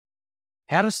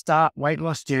How to start weight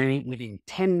loss journey within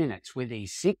 10 minutes with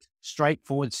these 6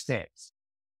 straightforward steps.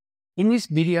 In this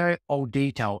video, I'll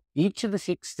detail each of the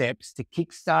 6 steps to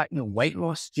kickstart your weight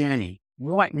loss journey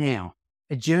right now,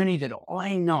 a journey that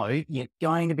I know you're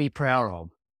going to be proud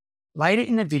of. Later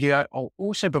in the video, I'll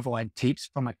also provide tips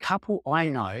from a couple I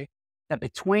know that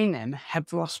between them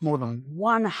have lost more than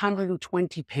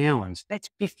 120 pounds. That's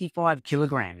 55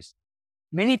 kilograms.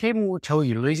 Many people will tell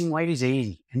you losing weight is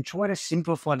easy and try to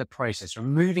simplify the process,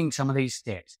 removing some of these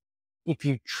steps. If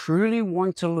you truly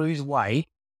want to lose weight,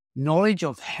 knowledge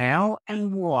of how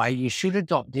and why you should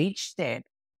adopt each step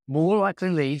more likely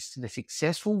leads to the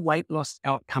successful weight loss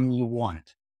outcome you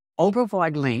want. I'll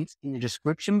provide links in the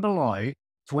description below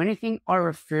to anything I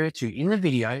refer to in the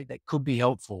video that could be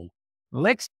helpful.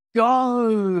 Let's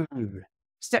go!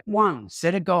 Step 1,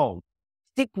 set a goal.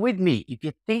 Stick with me if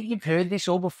you think you've heard this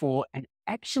all before and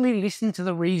actually listen to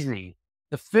the reasoning.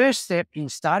 The first step in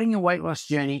starting your weight loss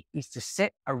journey is to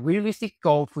set a realistic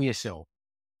goal for yourself.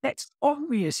 That's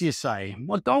obvious, you say.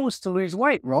 My goal is to lose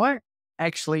weight, right?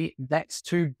 Actually, that's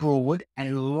too broad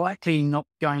and likely not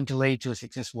going to lead to a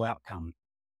successful outcome.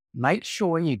 Make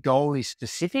sure your goal is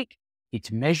specific,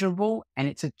 it's measurable, and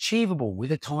it's achievable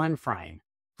with a time frame.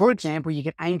 For example, you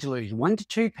can aim to lose 1 to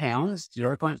 2 pounds,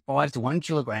 0.5 to 1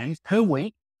 kilograms per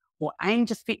week, or aim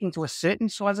to fit into a certain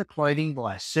size of clothing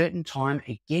by a certain time,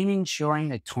 again ensuring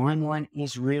the timeline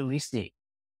is realistic.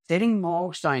 Setting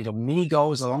milestones or mini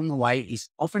goals along the way is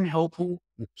often helpful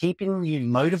in keeping you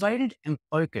motivated and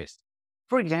focused.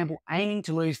 For example, aiming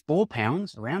to lose 4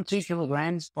 pounds, around 2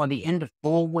 kilograms, by the end of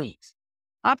 4 weeks.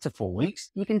 After 4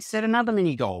 weeks, you can set another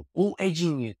mini goal, all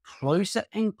edging you closer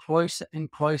and closer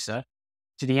and closer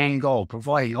to the end goal,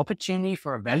 providing opportunity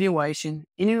for evaluation,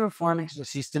 any refinements to the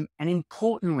system, and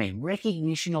importantly,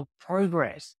 recognition of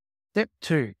progress. Step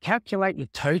 2, calculate your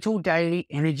total daily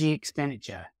energy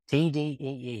expenditure,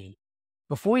 TDEE.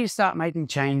 Before you start making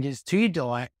changes to your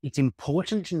diet, it's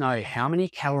important to know how many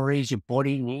calories your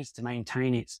body needs to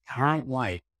maintain its current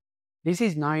weight. This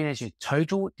is known as your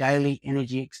total daily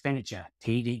energy expenditure,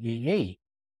 TDEE.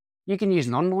 You can use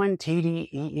an online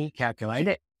TDEE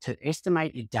calculator to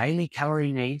estimate your daily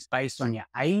calorie needs based on your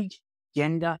age,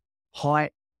 gender,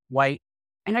 height, weight,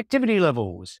 and activity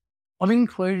levels. I've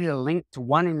included a link to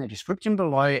one in the description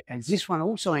below, as this one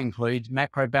also includes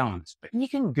macro balance, but you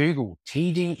can Google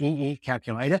TDEE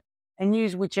calculator and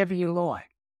use whichever you like.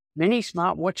 Many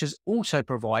smartwatches also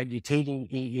provide your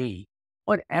TDEE.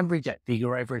 I'd average that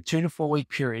figure over a 2 to 4 week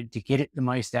period to get it the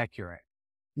most accurate.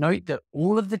 Note that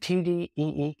all of the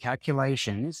TDEE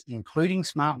calculations, including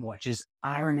smartwatches,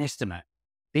 are an estimate.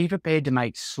 Be prepared to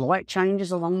make slight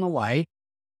changes along the way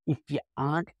if you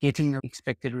aren't getting the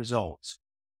expected results.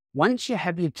 Once you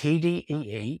have your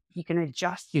TDEE, you can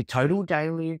adjust your total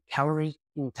daily calorie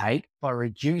intake by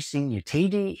reducing your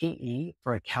TDEE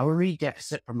for a calorie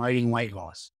deficit promoting weight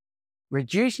loss.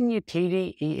 Reducing your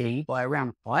TDEE by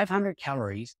around 500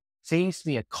 calories seems to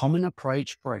be a common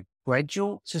approach for a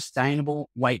gradual, sustainable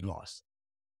weight loss.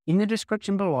 In the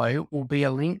description below will be a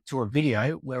link to a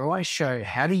video where I show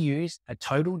how to use a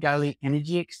total daily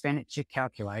energy expenditure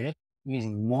calculator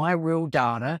using my real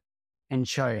data and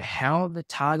show how the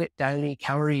target daily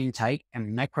calorie intake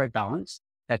and macro balance,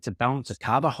 that's a balance of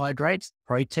carbohydrates,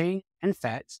 protein, and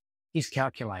fats, is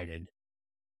calculated.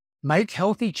 Make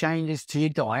healthy changes to your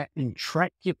diet and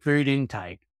track your food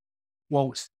intake.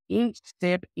 Whilst each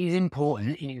step is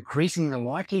important in increasing the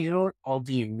likelihood of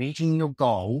you meeting your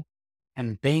goal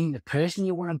and being the person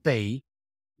you want to be,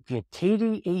 if your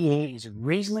TDEE is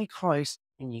reasonably close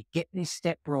and you get this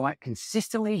step right,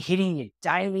 consistently hitting your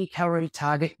daily calorie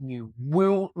target, you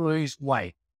will lose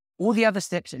weight. All the other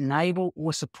steps enable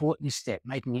or support this step,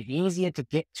 making it easier to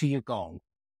get to your goal.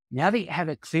 Now that you have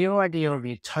a clear idea of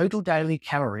your total daily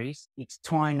calories, it's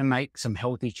time to make some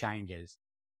healthy changes.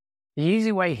 The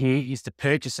easy way here is to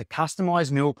purchase a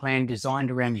customized meal plan designed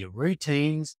around your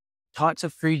routines, types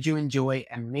of food you enjoy,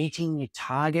 and meeting your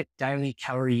target daily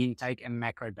calorie intake and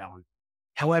macro balance.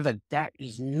 However, that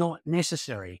is not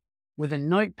necessary. With a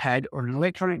notepad or an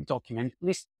electronic document,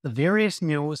 list the various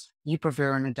meals you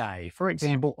prefer in a day. For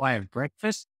example, I have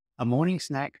breakfast, a morning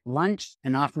snack, lunch,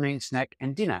 an afternoon snack,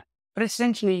 and dinner. But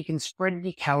essentially, you can spread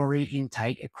your calorie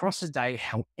intake across the day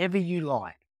however you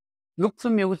like. Look for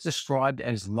meals described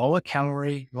as lower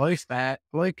calorie, low fat,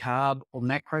 low carb, or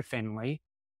macro friendly.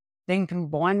 Then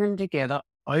combine them together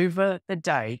over the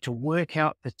day to work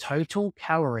out the total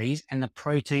calories and the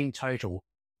protein total.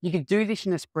 You can do this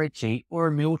in a spreadsheet or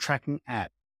a meal tracking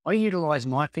app. I utilize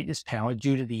MyFitnessPal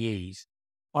due to the ease.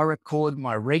 I record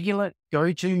my regular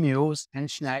go-to meals and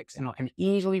snacks, and I can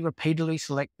easily repeatedly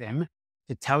select them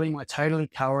to tally my total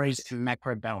calories and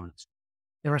macro balance.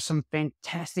 There are some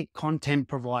fantastic content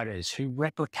providers who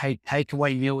replicate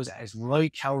takeaway meals as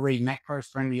low-calorie,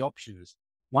 macro-friendly options.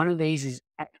 One of these is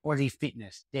at Aussie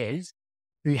Fitness, Des,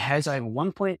 who has over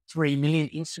 1.3 million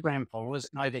Instagram followers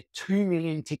and over 2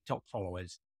 million TikTok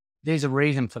followers. There's a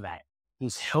reason for that.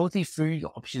 These healthy food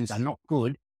options are not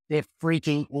good, they're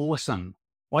freaking awesome.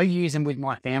 I use them with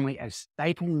my family as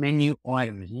staple menu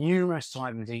items, numerous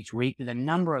items each week, with a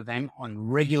number of them on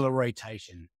regular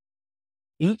rotation.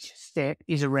 Each step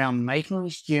is around making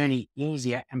this journey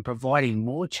easier and providing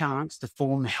more chance to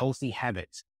form healthy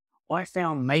habits. I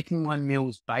found making my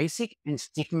meals basic and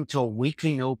sticking to a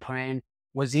weekly meal plan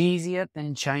was easier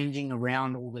than changing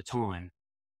around all the time.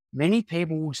 Many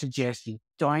people will suggest you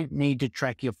don't need to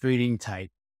track your food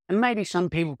intake, and maybe some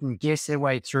people can guess their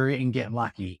way through and get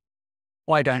lucky.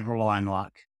 I don't rely on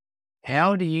luck.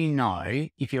 How do you know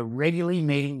if you're regularly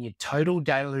meeting your total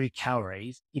daily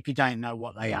calories if you don't know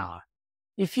what they are?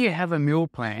 If you have a meal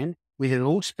plan with it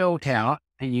all spelled out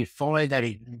and you follow that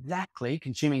exactly,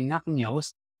 consuming nothing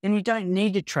else, then you don't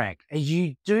need to track, as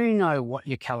you do know what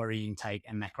your calorie intake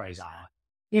and macros are.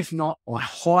 If not, I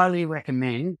highly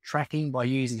recommend tracking by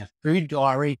using a food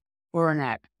diary or an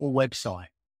app or website.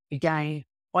 Again,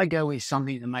 I go with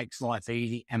something that makes life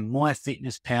easy, and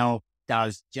MyFitnessPal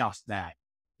does just that.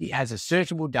 It has a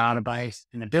searchable database,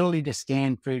 an ability to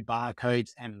scan food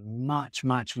barcodes, and much,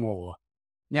 much more.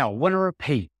 Now, I want to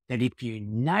repeat that if you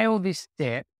nail this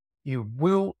step, you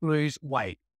will lose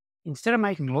weight. Instead of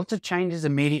making lots of changes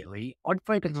immediately, I'd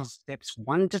focus on steps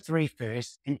 1 to 3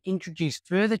 first and introduce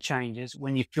further changes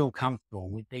when you feel comfortable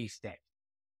with these steps.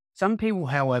 Some people,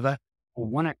 however, will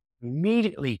want to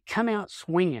immediately come out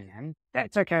swinging, and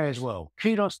that's okay as well.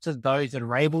 Kudos to those that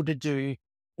are able to do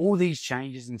all these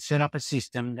changes and set up a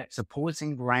system that supports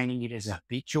ingraining it as a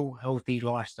habitual, healthy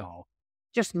lifestyle.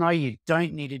 Just know you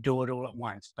don't need to do it all at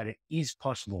once, but it is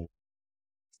possible.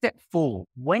 Step 4,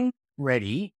 when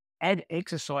ready, add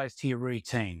exercise to your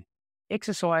routine.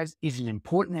 Exercise is an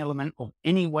important element of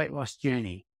any weight loss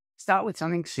journey. Start with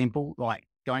something simple like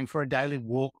going for a daily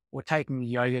walk or taking a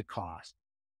yoga class.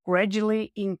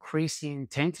 Gradually increase the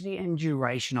intensity and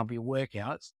duration of your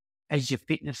workouts as your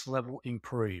fitness level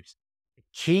improves. The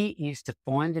key is to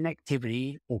find an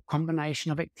activity or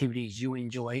combination of activities you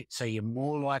enjoy so you're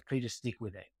more likely to stick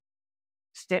with it.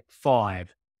 Step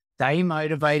 5, stay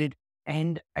motivated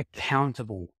and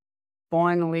accountable.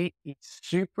 Finally, it's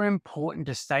super important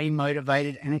to stay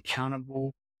motivated and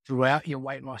accountable throughout your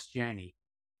weight loss journey.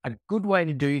 A good way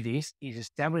to do this is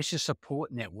establish a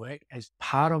support network as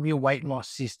part of your weight loss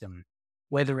system,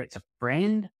 whether it's a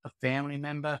friend, a family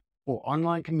member, or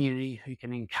online community who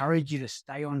can encourage you to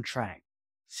stay on track.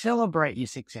 Celebrate your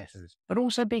successes, but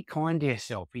also be kind to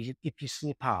yourself if you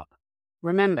slip up.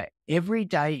 Remember, every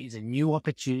day is a new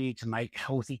opportunity to make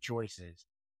healthy choices.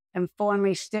 And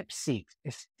finally, step 6,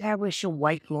 establish a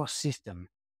weight loss system.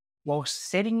 While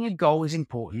setting your goal is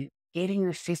important, getting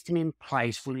the system in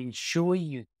place will ensure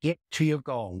you get to your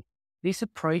goal. This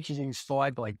approach is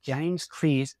inspired by James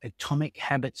Clear's Atomic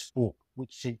Habits book,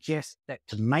 which suggests that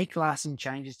to make lasting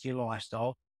changes to your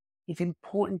lifestyle, it's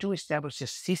important to establish a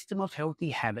system of healthy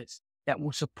habits that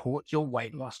will support your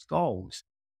weight loss goals.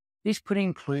 This could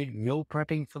include meal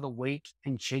prepping for the week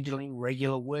and scheduling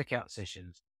regular workout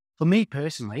sessions. For me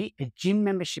personally, a gym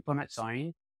membership on its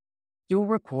own still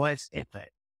requires effort.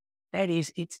 That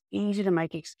is, it's easy to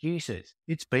make excuses.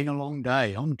 It's been a long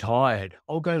day. I'm tired.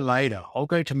 I'll go later. I'll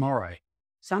go tomorrow.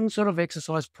 Some sort of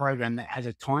exercise program that has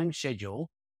a time schedule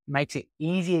makes it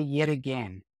easier yet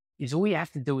again. Is all you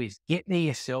have to do is get there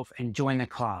yourself and join the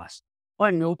class.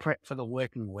 I meal prep for the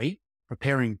working week,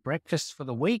 preparing breakfast for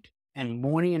the week and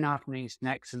morning and afternoon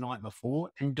snacks the night before,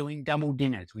 and doing double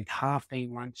dinners with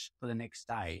half-eaten lunch for the next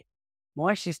day.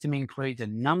 My system includes a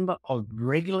number of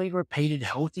regularly repeated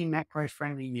healthy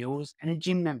macro-friendly meals and a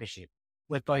gym membership,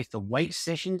 where both the weight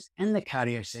sessions and the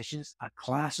cardio sessions are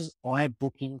classes I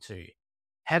book into.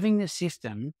 Having the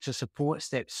system to support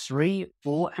steps 3,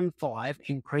 4, and 5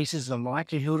 increases the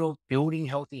likelihood of building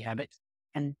healthy habits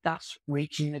and thus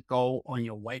reaching the goal on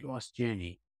your weight loss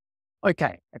journey.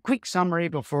 Okay, a quick summary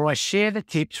before I share the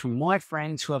tips from my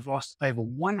friends who have lost over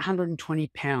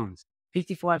 120 pounds,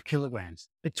 55 kilograms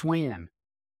between them.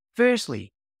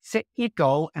 Firstly, set your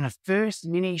goal and a first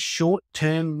mini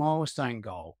short-term milestone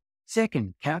goal.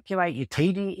 Second, calculate your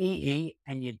TDEE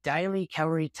and your daily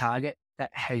calorie target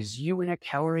that has you in a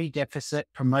calorie deficit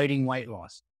promoting weight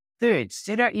loss. Third,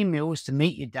 set out your meals to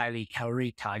meet your daily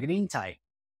calorie target intake.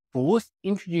 Fourth,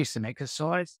 introduce some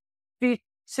exercise. Fifth,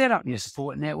 set up your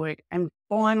support network. And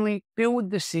finally,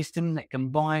 build the system that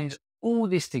combines all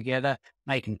this together,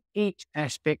 making each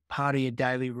aspect part of your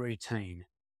daily routine.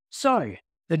 So,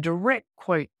 The direct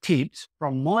quote tips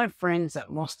from my friends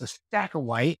that lost a stack of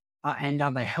weight and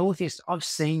are the healthiest I've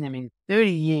seen them in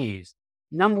 30 years.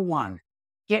 Number one,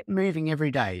 get moving every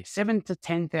day, 7 to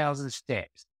 10,000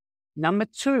 steps. Number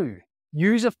two,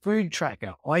 use a food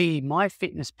tracker, i.e.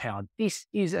 MyFitnessPal. This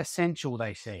is essential,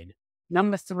 they said.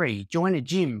 Number three, join a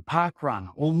gym, park run,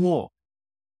 or walk.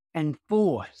 And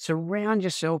four, surround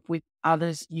yourself with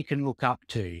others you can look up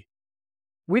to.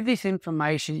 With this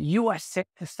information, you are set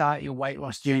to start your weight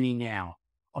loss journey now.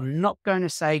 I'm not going to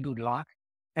say good luck,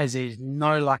 as there's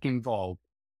no luck involved.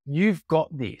 You've got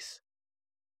this.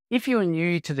 If you are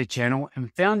new to the channel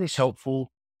and found this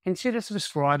helpful, consider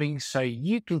subscribing so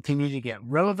you continue to get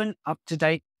relevant,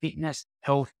 up-to-date fitness,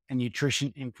 health, and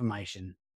nutrition information.